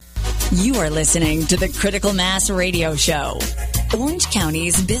You are listening to the Critical Mass Radio Show, Orange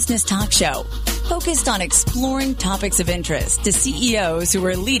County's business talk show, focused on exploring topics of interest to CEOs who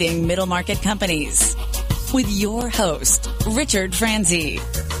are leading middle market companies. With your host, Richard Franzi.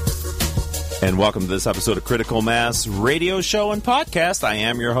 And welcome to this episode of Critical Mass Radio Show and Podcast. I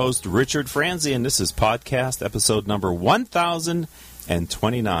am your host, Richard Franzi, and this is podcast episode number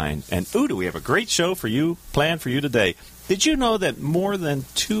 1029. And do we have a great show for you, planned for you today. Did you know that more than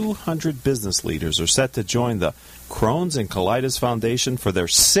 200 business leaders are set to join the Crohn's and Colitis Foundation for their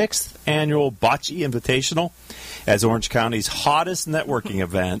 6th annual Bocce Invitational? As Orange County's hottest networking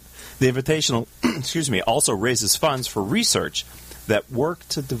event, the Invitational also raises funds for research that work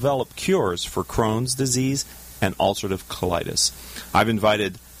to develop cures for Crohn's disease and ulcerative colitis. I've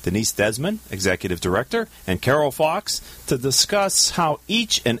invited Denise Desmond, Executive Director, and Carol Fox to discuss how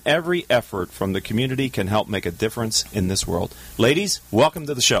each and every effort from the community can help make a difference in this world. Ladies, welcome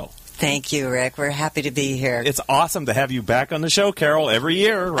to the show. Thank you, Rick. We're happy to be here. It's awesome to have you back on the show, Carol, every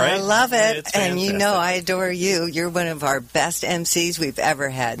year, right? I love it. It's and fantastic. you know I adore you. You're one of our best MCs we've ever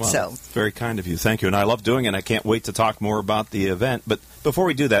had. Well, very kind of you. Thank you. And I love doing it. And I can't wait to talk more about the event. But before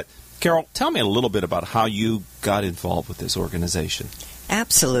we do that, Carol, tell me a little bit about how you got involved with this organization.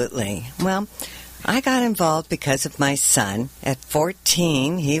 Absolutely. Well, I got involved because of my son. At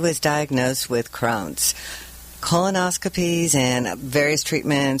 14, he was diagnosed with Crohn's. Colonoscopies and various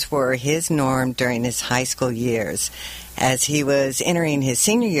treatments were his norm during his high school years. As he was entering his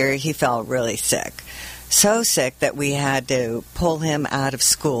senior year, he felt really sick. So sick that we had to pull him out of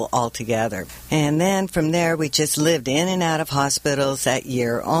school altogether. And then from there, we just lived in and out of hospitals that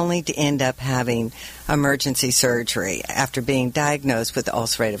year, only to end up having emergency surgery after being diagnosed with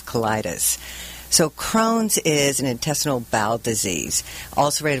ulcerative colitis. So Crohn's is an intestinal bowel disease.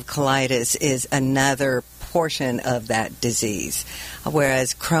 Ulcerative colitis is another portion of that disease,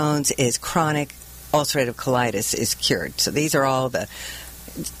 whereas Crohn's is chronic, ulcerative colitis is cured. So these are all the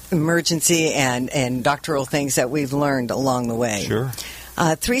emergency and doctoral things that we've learned along the way. Sure.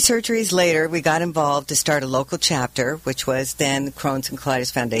 3 surgeries later, we got involved to start a local chapter, which was then the Crohn's and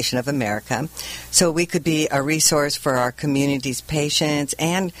Colitis Foundation of America, so we could be a resource for our community's patients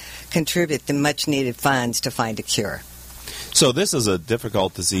and contribute the much-needed funds to find a cure. So this is a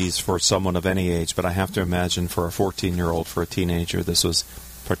difficult disease for someone of any age, but I have to imagine for a 14-year-old, for a teenager, this was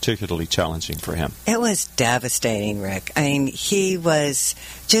particularly challenging for him. It was devastating, Rick. I mean, he was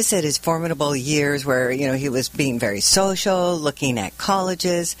just at his formidable years where, he was being very social, looking at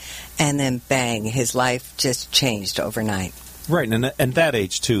colleges, and then bang, his life just changed overnight. Right, and at that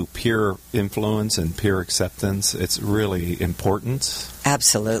age, too, peer influence and peer acceptance, it's really important.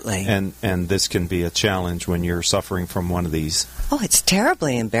 Absolutely. And this can be a challenge when you're suffering from one of these. Oh, it's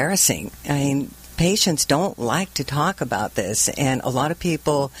terribly embarrassing. I mean, patients don't like to talk about this, and a lot of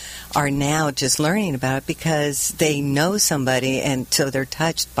people are now just learning about it because they know somebody, and so they're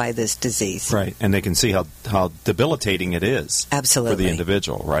touched by this disease. Right, and they can see how debilitating it is. Absolutely. For the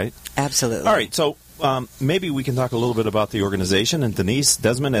individual, right? Absolutely. All right, so maybe we can talk a little bit about the organization. And Denise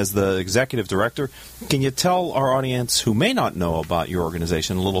Desmond, as the executive director, can you tell our audience who may not know about your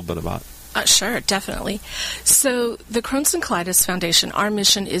organization a little bit about it? Sure, definitely. So the Crohn's and Colitis Foundation, our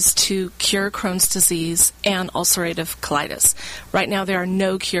mission is to cure Crohn's disease and ulcerative colitis. Right now, there are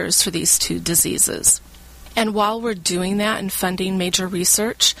no cures for these 2 diseases. And while we're doing that and funding major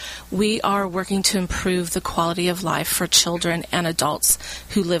research, we are working to improve the quality of life for children and adults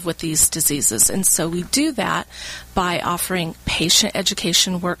who live with these diseases. And so we do that by offering patient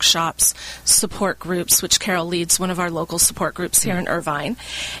education workshops, support groups, which Carol leads one of our local support groups here in Irvine.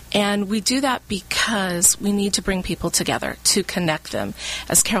 And we do that because we need to bring people together to connect them.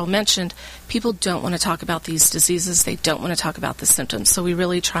 As Carol mentioned, people don't want to talk about these diseases. They don't want to talk about the symptoms. So we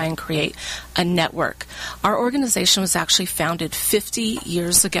really try and create a network. Our organization was actually founded 50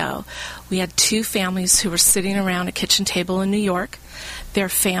 years ago. We had 2 families who were sitting around a kitchen table in New York. Their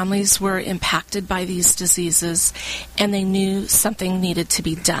families were impacted by these diseases, and they knew something needed to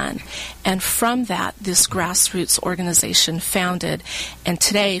be done. And from that, this grassroots organization founded. And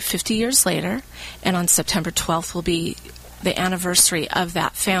today, 50 years later, and on September 12th will be the anniversary of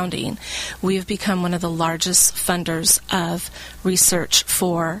that founding, we have become one of the largest funders of research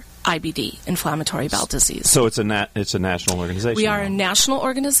for IBD, inflammatory bowel disease. So it's a national organization. We are a national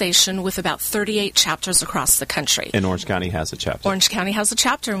organization with about 38 chapters across the country. And Orange County has a chapter. Orange County has a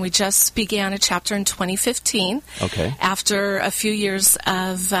chapter, and we just began a chapter in 2015. Okay. After a few years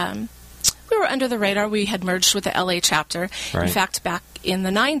of, we were under the radar. We had merged with the LA chapter. Right. In fact, back in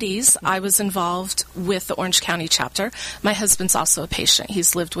the 90s, I was involved with the Orange County chapter. My husband's also a patient.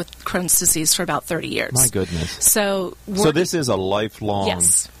 He's lived with Crohn's disease for about 30 years. My goodness. So this is a lifelong...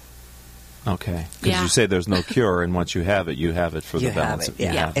 Yes. Okay. Because you say there's no cure, and once you have it for the balance.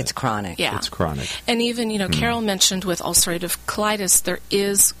 It's chronic. Yeah. It's chronic. And even, Carol mentioned with ulcerative colitis, there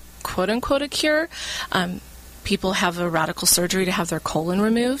is, quote-unquote, a cure. People have a radical surgery to have their colon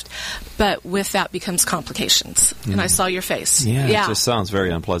removed, but with that becomes complications. And I saw your face. Yeah, it just sounds very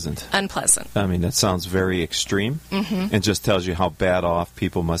unpleasant. Unpleasant. I mean, that sounds very extreme, and just tells you how bad off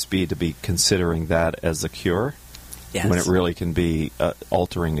people must be to be considering that as a cure. Yes. When it really can be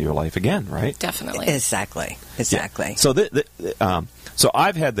altering your life again, right? Definitely. Exactly. Yeah. So, so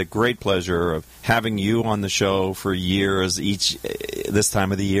I've had the great pleasure of having you on the show for years this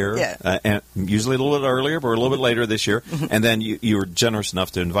time of the year. Yeah. And usually a little bit earlier, but a little bit later this year. And then you were generous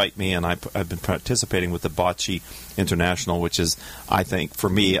enough to invite me, and I've been participating with the Bocce International, which is, I think, for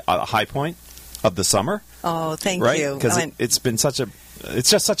me, a high point of the summer. Oh, thank you. Because it's been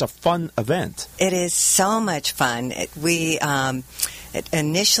it's just such a fun event. It is so much fun. We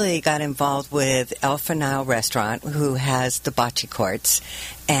initially got involved with El Fanal Restaurant, who has the bocce courts,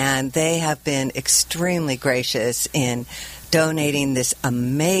 and they have been extremely gracious in donating this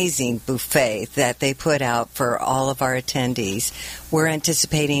amazing buffet that they put out for all of our attendees. We're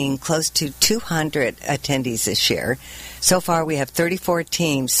anticipating close to 200 attendees this year. So far, we have 34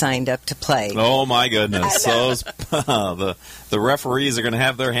 teams signed up to play. Oh, my goodness. The referees are going to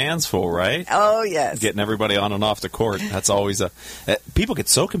have their hands full, right? Oh, yes. Getting everybody on and off the court. That's always people get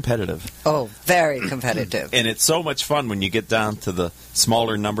so competitive. Oh, very competitive. And it's so much fun when you get down to the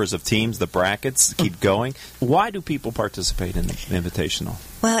smaller numbers of teams, the brackets keep going. Why do people participate in the Invitational?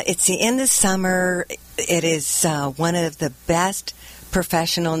 Well, it's the end of summer. It is one of the best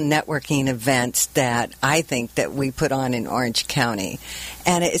professional networking events that I think that we put on in Orange County.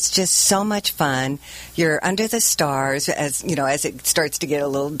 And it's just so much fun. You're under the stars as it starts to get a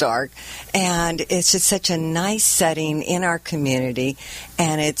little dark. And it's just such a nice setting in our community.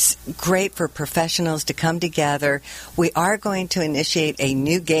 And it's great for professionals to come together. We are going to initiate a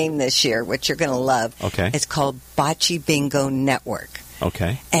new game this year, which you're going to love. Okay. It's called Bocce Bingo Network.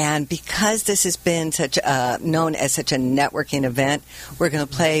 Okay. And because this has been known as such a networking event, we're going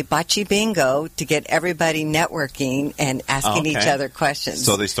to play Bocce Bingo to get everybody networking and asking each other questions.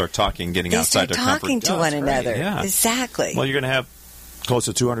 So they start talking, getting outside their comfort. Talking to one another. Yeah. Exactly. Well, you're going to have close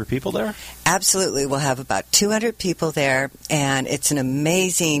to 200 people there? Absolutely. We'll have about 200 people there, and it's an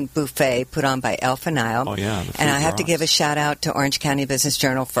amazing buffet put on by El Fanal. Oh, yeah. And I have to give a shout-out to Orange County Business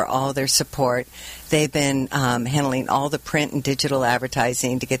Journal for all their support. They've been handling all the print and digital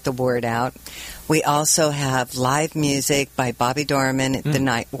advertising to get the word out. We also have live music by Bobby Dorman, the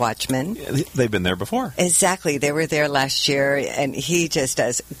Night Watchman. They've been there before. Exactly. They were there last year, and he just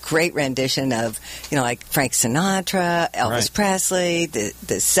does great rendition of, like Frank Sinatra, Elvis Presley, the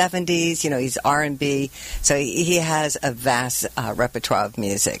 70s. He's R&B. So he has a vast repertoire of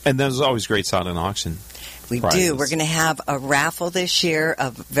music. And there's always great silent auction. We prizes. do. We're going to have a raffle this year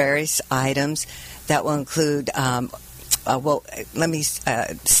of various items that will include let me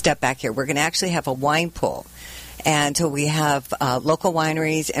step back here. We're going to actually have a wine pool. And so we have local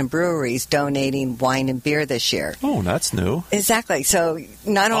wineries and breweries donating wine and beer this year. Oh, that's new. Exactly. So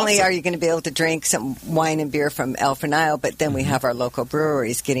not only are you going to be able to drink some wine and beer from El Fanal, but then we have our local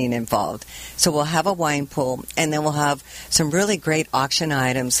breweries getting involved. So we'll have a wine pool, and then we'll have some really great auction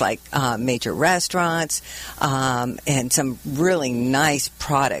items like major restaurants and some really nice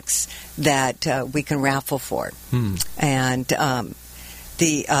products that we can raffle for. And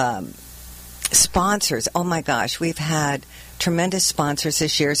the sponsors, oh my gosh, we've had tremendous sponsors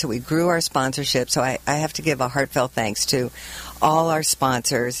this year, so we grew our sponsorship. So I have to give a heartfelt thanks to all our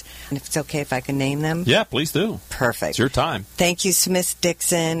sponsors. And if it's okay if I can name them? Yeah, please do. Perfect. It's your time. Thank you,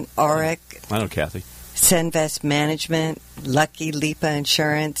 Smith-Dixon, Oric. I know, Kathy. Senvest Management, Lucky Lipa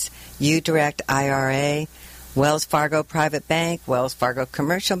Insurance, UDirect IRA, Wells Fargo Private Bank, Wells Fargo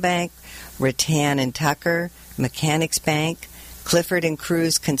Commercial Bank, Rattan and Tucker, Mechanics Bank, Clifford and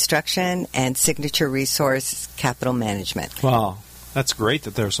Cruz Construction, and Signature Resource Capital Management. Wow, that's great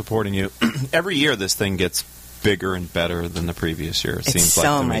that they're supporting you. Every year this thing gets bigger and better than the previous year. It It's seems so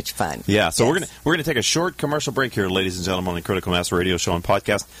like to me. much fun. Yeah, so Yes. we're gonna take a short commercial break here, ladies and gentlemen, on the Critical Mass Radio Show and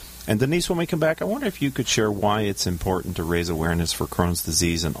Podcast. And Denise, when we come back, I wonder if you could share why it's important to raise awareness for Crohn's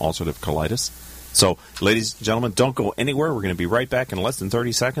disease and ulcerative colitis. So, ladies and gentlemen, don't go anywhere. We're going to be right back in less than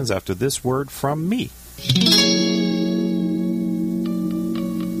 30 seconds after this word from me.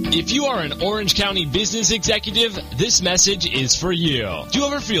 If you are an Orange County business executive, this message is for you. Do you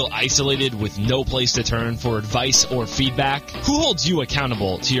ever feel isolated with no place to turn for advice or feedback? Who holds you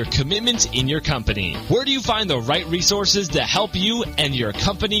accountable to your commitments in your company? Where do you find the right resources to help you and your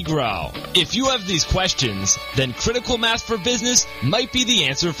company grow? If you have these questions, then Critical Mass for Business might be the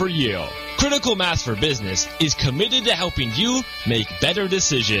answer for you. Critical Mass for Business is committed to helping you make better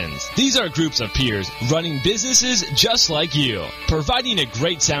decisions. These are groups of peers running businesses just like you, providing a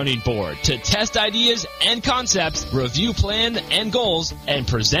great sounding board to test ideas and concepts, review plans and goals, and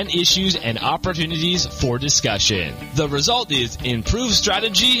present issues and opportunities for discussion. The result is improved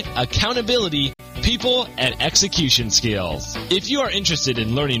strategy, accountability, people, and execution skills. If you are interested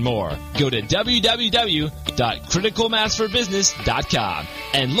in learning more, go to www.criticalmassforbusiness.com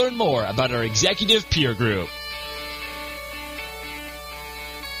and learn more about our executive peer group.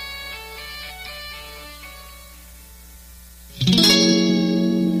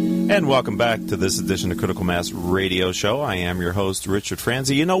 And welcome back to this edition of Critical Mass Radio Show. I am your host, Richard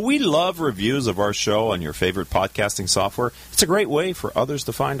Franzi. You know, we love reviews of our show on your favorite podcasting software. It's a great way for others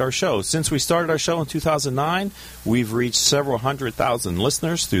to find our show. Since we started our show in 2009, we've reached several 100,000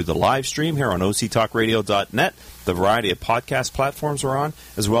 listeners through the live stream here on octalkradio.net, the variety of podcast platforms we're on,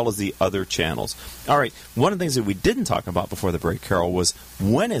 as well as the other channels. All right, one of the things that we didn't talk about before the break, Carol, was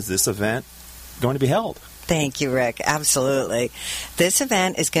when is this event going to be held? Thank you, Rick. Absolutely. This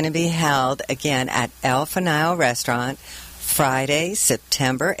event is going to be held again at El Fanal Restaurant Friday,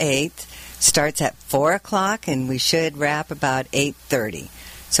 September 8th. Starts at 4 o'clock, and we should wrap about 8:30.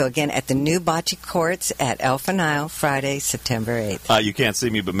 So again, at the new Bocce Courts at El Fanal, Friday, September 8th. You can't see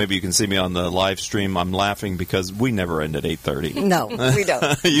me, but maybe you can see me on the live stream. I'm laughing because we never end at 8:30. No, we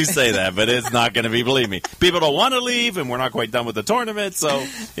don't. You say that, but it's not going to be, believe me. People don't want to leave, and we're not quite done with the tournament, so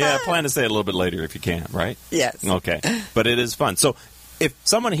yeah, plan to stay a little bit later if you can, right? Yes. Okay, but it is fun. So if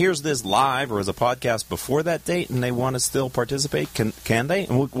someone hears this live or as a podcast before that date and they want to still participate, can they?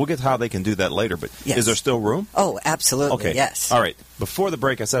 And we'll get how they can do that later, but yes. Is there still room? Oh, absolutely, okay. Yes. All right. Before the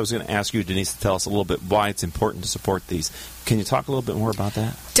break, I said I was going to ask you, Denise, to tell us a little bit why it's important to support these. Can you talk a little bit more about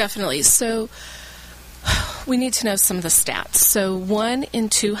that? Definitely. So we need to know some of the stats. So 1 in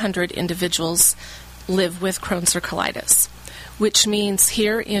 200 individuals live with Crohn's or colitis, which means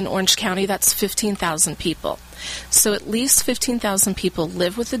here in Orange County, that's 15,000 people. So at least 15,000 people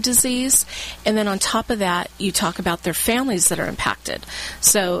live with the disease, and then on top of that, you talk about their families that are impacted.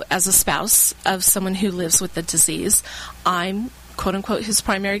 So as a spouse of someone who lives with the disease, I'm, quote-unquote, his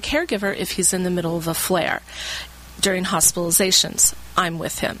primary caregiver if he's in the middle of a flare. During hospitalizations, I'm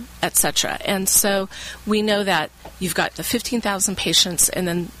with him, etc. And so we know that you've got the 15,000 patients and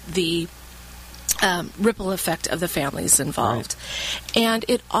then the ripple effect of the families involved. Right. And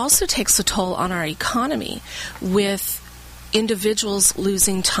it also takes a toll on our economy with individuals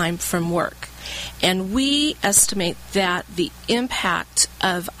losing time from work. And we estimate that the impact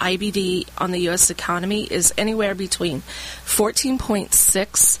of IBD on the U.S. economy is anywhere between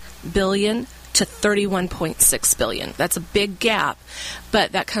 $14.6 billion to $31.6 billion. That's a big gap,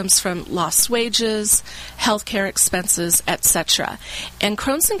 but that comes from lost wages, healthcare expenses, etc. And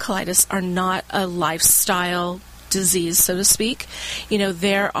Crohn's and colitis are not a lifestyle disease, so to speak. You know,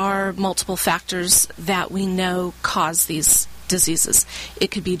 there are multiple factors that we know cause these diseases. It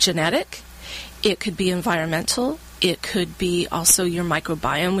could be genetic, it could be environmental, it could be also your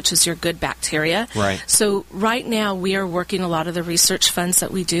microbiome, which is your good bacteria. Right. So right now we are working, a lot of the research funds that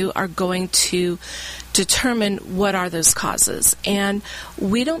we do are going to determine what are those causes. And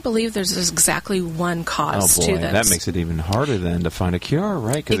we don't believe there's exactly one cause to this. That makes it even harder then to find a cure,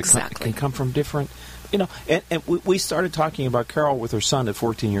 right? Because exactly. It can come from different... You know, and we started talking about Carol with her son at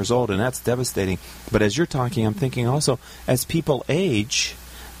 14 years old, and that's devastating. But as you're talking, I'm thinking also, as people age...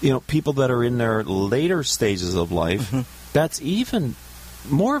 You know, people that are in their later stages of life, mm-hmm. that's even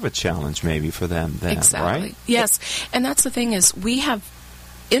more of a challenge maybe for them then, exactly. Right? Yes, and that's the thing is we have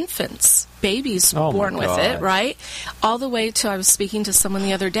infants, babies born with it, right? All the way to, I was speaking to someone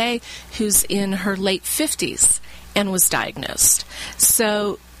the other day who's in her late 50s and was diagnosed.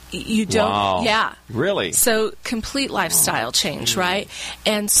 So... You don't, wow. Yeah. Really? So complete lifestyle change, right?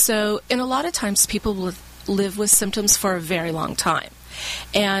 And so, and a lot of times people will live with symptoms for a very long time.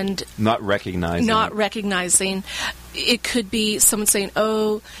 And not recognizing. It could be someone saying,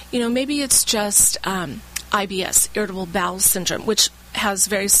 oh, you know, maybe it's just IBS, irritable bowel syndrome, which has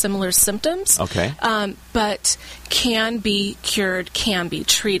very similar symptoms, okay, but can be cured, can be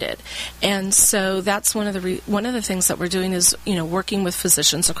treated. And so that's one of the things that we're doing is, you know, working with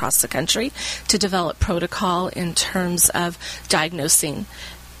physicians across the country to develop protocol in terms of diagnosing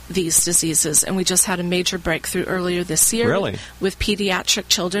these diseases. And we just had a major breakthrough earlier this year with pediatric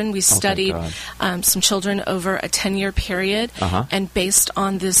children. We studied some children over a 10-year period, and based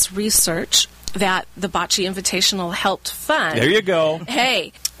on this research that the Bocce Invitational helped fund. There you go.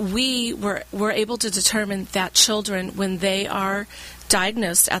 Hey, we were able to determine that children, when they are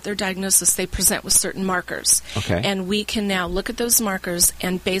diagnosed, at their diagnosis, they present with certain markers. Okay. And we can now look at those markers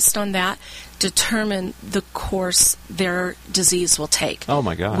and, based on that, determine the course their disease will take. Oh,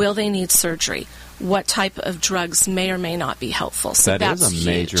 my God. Will they need surgery? What type of drugs may or may not be helpful? So that is a huge.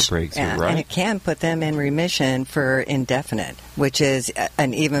 major breakthrough, Yeah, right? and it can put them in remission for indefinite, which is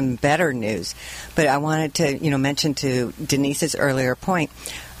an even better news. But I wanted to, mention to Denise's earlier point,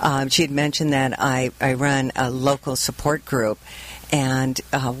 she had mentioned that I run a local support group, and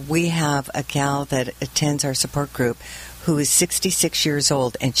we have a gal that attends our support group who is 66 years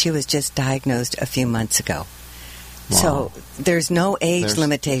old, and she was just diagnosed a few months ago. Wow. So there's no age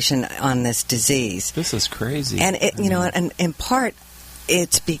limitation on this disease. This is crazy. And, and in part,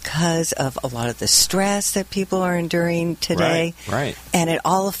 it's because of a lot of the stress that people are enduring today. Right. And it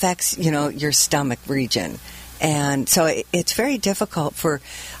all affects, your stomach region. And so it's very difficult for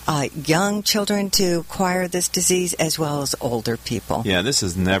young children to acquire this disease as well as older people. Yeah, this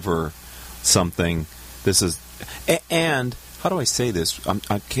is never something. This is, and how do I say this?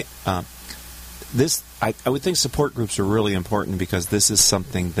 I would think support groups are really important because this is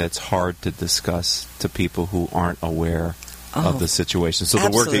something that's hard to discuss to people who aren't aware of the situation. So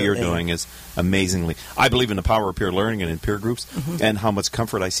the work that you're doing is amazingly. I believe in the power of peer learning and in peer groups, and how much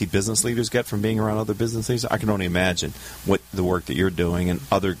comfort I see business leaders get from being around other business leaders. I can only imagine what the work that you're doing and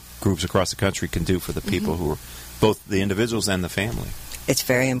other groups across the country can do for the people who are both the individuals and the family. It's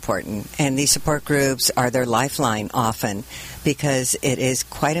very important. And these support groups are their lifeline often because it is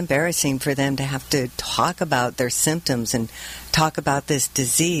quite embarrassing for them to have to talk about their symptoms and talk about this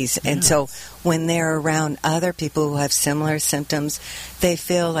disease. Yes. And so when they're around other people who have similar symptoms, they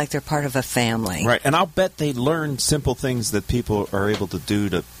feel like they're part of a family. Right. And I'll bet they learn simple things that people are able to do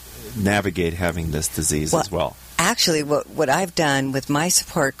to navigate having this disease as well. Actually, what I've done with my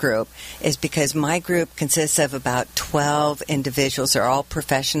support group is because my group consists of about 12 individuals. They're all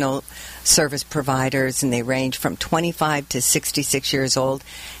professional service providers, and they range from 25 to 66 years old.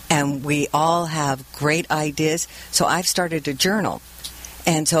 And we all have great ideas. So I've started a journal.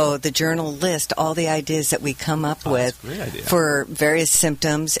 And so the journal lists all the ideas that we come up with for various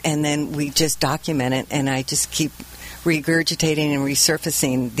symptoms, and then we just document it, and I just keep regurgitating and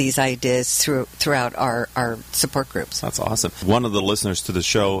resurfacing these ideas throughout our support groups. That's awesome. One of the listeners to the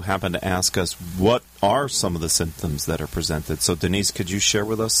show happened to ask us, what are some of the symptoms that are presented? So, Denise, could you share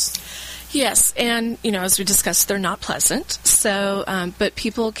with us? Yes, and, as we discussed, they're not pleasant. So, but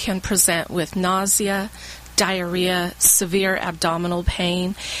people can present with nausea, diarrhea, severe abdominal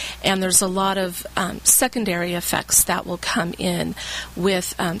pain, and there's a lot of secondary effects that will come in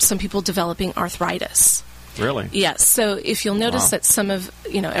with some people developing arthritis. Really? Yes. So if you'll notice that some of,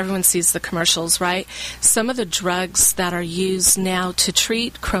 everyone sees the commercials, right? Some of the drugs that are used now to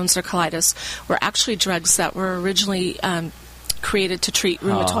treat Crohn's or colitis were actually drugs that were originally created to treat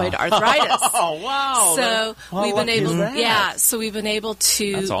rheumatoid arthritis. Oh, wow. So we've been able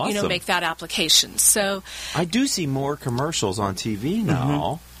to, make that application. So I do see more commercials on TV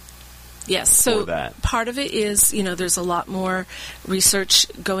now. Yes, so part of it is, there's a lot more research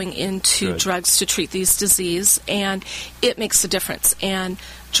going into drugs to treat these diseases, and it makes a difference. And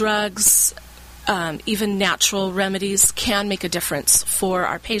drugs, even natural remedies, can make a difference for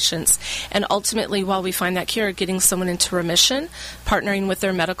our patients. And ultimately, while we find that cure, getting someone into remission, partnering with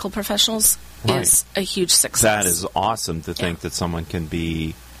their medical professionals is a huge success. That is awesome to think that someone can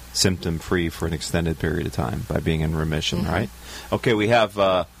be symptom-free for an extended period of time by being in remission, right? Okay, we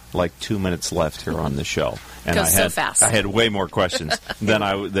have like 2 minutes left here on the show. And Goes so fast. I had way more questions than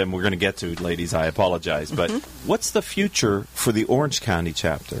we're going to get to, ladies. I apologize. But what's the future for the Orange County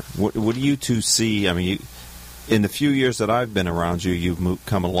chapter? What do you two see? I mean, in the few years that I've been around you, you've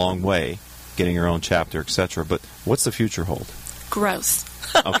come a long way, getting your own chapter, etc. But what's the future hold? Growth.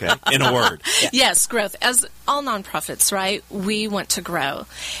 Okay, in a word. Yes, growth. As all nonprofits, right, we want to grow.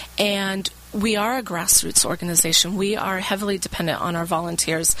 And we are a grassroots organization. We are heavily dependent on our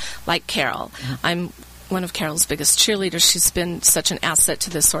volunteers like Carol. I'm one of Carol's biggest cheerleaders. She's been such an asset to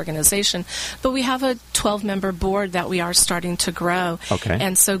this organization. But we have a 12-member board that we are starting to grow. Okay.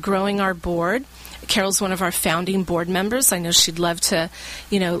 And so growing our board, Carol's one of our founding board members. I know she'd love to,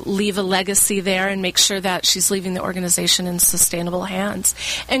 leave a legacy there and make sure that she's leaving the organization in sustainable hands.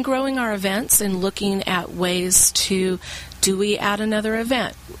 And growing our events and looking at ways to, do we add another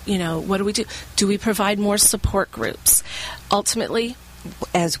event? What do we do? Do we provide more support groups? Ultimately,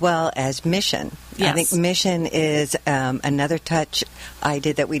 as well as mission. Yes. I think mission is another touch I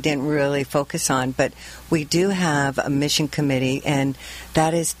did that we didn't really focus on, but we do have a mission committee, and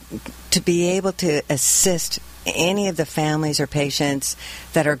that is to be able to assist any of the families or patients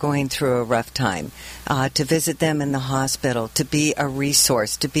that are going through a rough time, to visit them in the hospital, to be a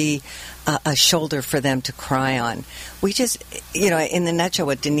resource, to be a shoulder for them to cry on. We just, in the nutshell,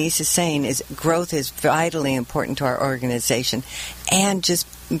 what Denise is saying is growth is vitally important to our organization, and just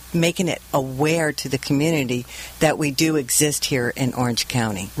making it aware to the community that we do exist here in Orange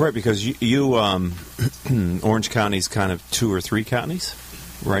County. Right, because you Orange County's kind of 2 or 3 counties,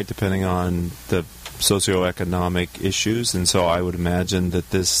 right, depending on the socioeconomic issues, and so I would imagine that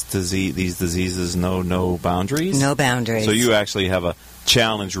these diseases know no boundaries. No boundaries. So you actually have a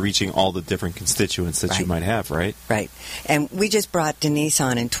challenge reaching all the different constituents that you might have, right? Right. And we just brought Denise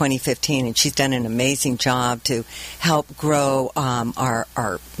on in 2015, and she's done an amazing job to help grow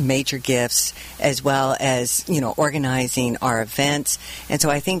our major gifts, as well as, organizing our events. And so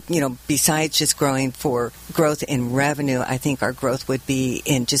I think, besides just growing for growth in revenue, I think our growth would be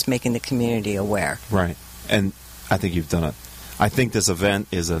in just making the community aware. Right. And I think you've done it. I think this event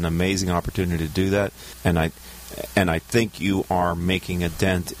is an amazing opportunity to do that, and I think you are making a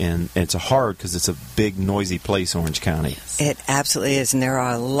dent in. It's hard because it's a big, noisy place, Orange County. Yes. It absolutely is, and there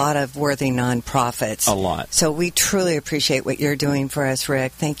are a lot of worthy nonprofits. A lot. So we truly appreciate what you're doing for us,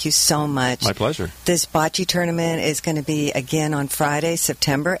 Rick. Thank you so much. My pleasure. This bocce tournament is going to be again on Friday,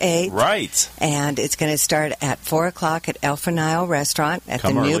 September 8th. Right. And it's going to start at 4 o'clock at El Fanile Restaurant at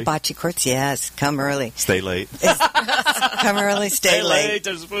the new bocce courts. Yes, come early. Stay late. Come early, stay late.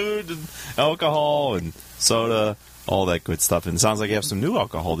 There's food and alcohol and soda, all that good stuff. And it sounds like you have some new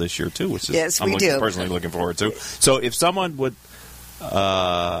alcohol this year, too, which is I'm personally looking forward to. So if someone would...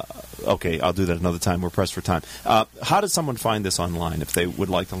 okay, I'll do that another time. We're pressed for time. How does someone find this online if they would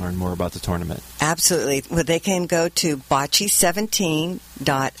like to learn more about the tournament? Absolutely. Well, they can go to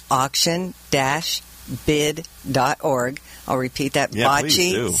bocce17.auction-bid.org. I'll repeat that,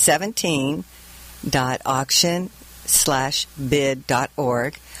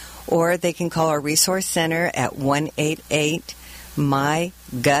 bocce17.auction/bid.org. Or they can call our resource center at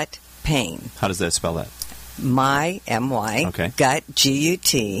 1-888-MY-GUT-PAIN. How does that spell that? My, M-Y, okay. Gut,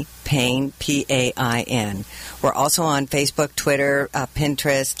 G-U-T, Pain, P-A-I-N. We're also on Facebook, Twitter,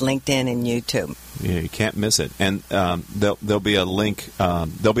 Pinterest, LinkedIn, and YouTube. Yeah, you can't miss it. And there'll be a link.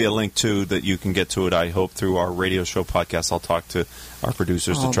 There'll be a link too that you can get to it. I hope through our radio show podcast. I'll talk to our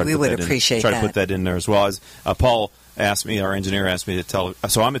producers to try to put that in there as well. As Paul asked me, our engineer asked me to tell.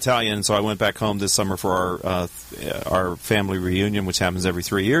 So I'm Italian, so I went back home this summer for our family reunion, which happens every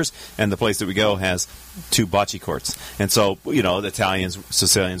 3 years. And the place that we go has 2 bocce courts. And so the Italians,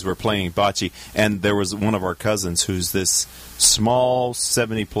 Sicilians were playing bocce, and there was one of our cousins who's this small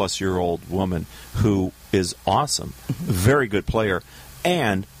 70-plus-year-old woman who is awesome, very good player,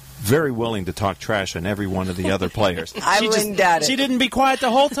 and very willing to talk trash on every one of the other players. I wouldn't doubt it. She didn't be quiet the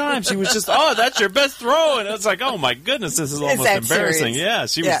whole time. She was just, that's your best throw. And it's like, oh, my goodness, this is almost embarrassing.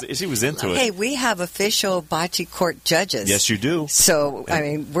 Serious? Yeah, she was into it. Hey, we have official bocce court judges. Yes, you do. So,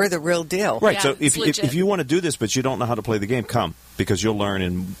 we're the real deal. Right, yeah, so if you want to do this but you don't know how to play the game, come. Because you'll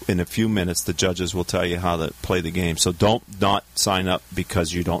learn in a few minutes. The judges will tell you how to play the game. So don't not sign up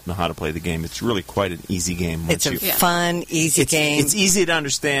because you don't know how to play the game. It's really quite an easy game. It's a fun, easy game. It's easy to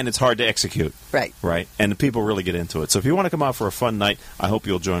understand. It's hard to execute. Right. Right. And the people really get into it. So if you want to come out for a fun night, I hope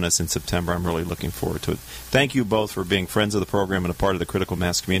you'll join us in September. I'm really looking forward to it. Thank you both for being friends of the program and a part of the Critical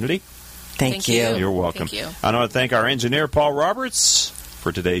Mass community. Thank you. You're welcome. Thank you. I want to thank our engineer, Paul Roberts,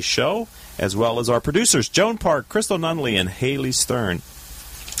 for today's show, as well as our producers, Joan Park, Crystal Nunley, and Haley Stern.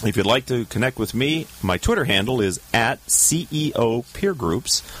 If you'd like to connect with me, my Twitter handle is @CEO Peer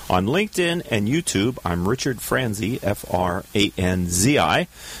Groups. On LinkedIn and YouTube, I'm Richard Franzi, Franzi.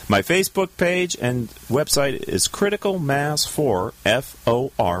 My Facebook page and website is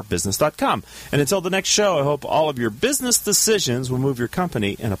criticalmass4FORbusiness.com. And until the next show, I hope all of your business decisions will move your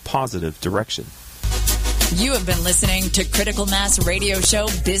company in a positive direction. You have been listening to Critical Mass Radio Show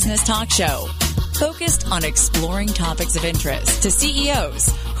Business Talk Show, focused on exploring topics of interest to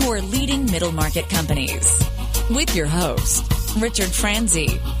CEOs who are leading middle market companies. With your host, Richard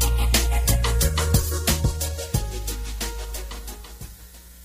Franzi.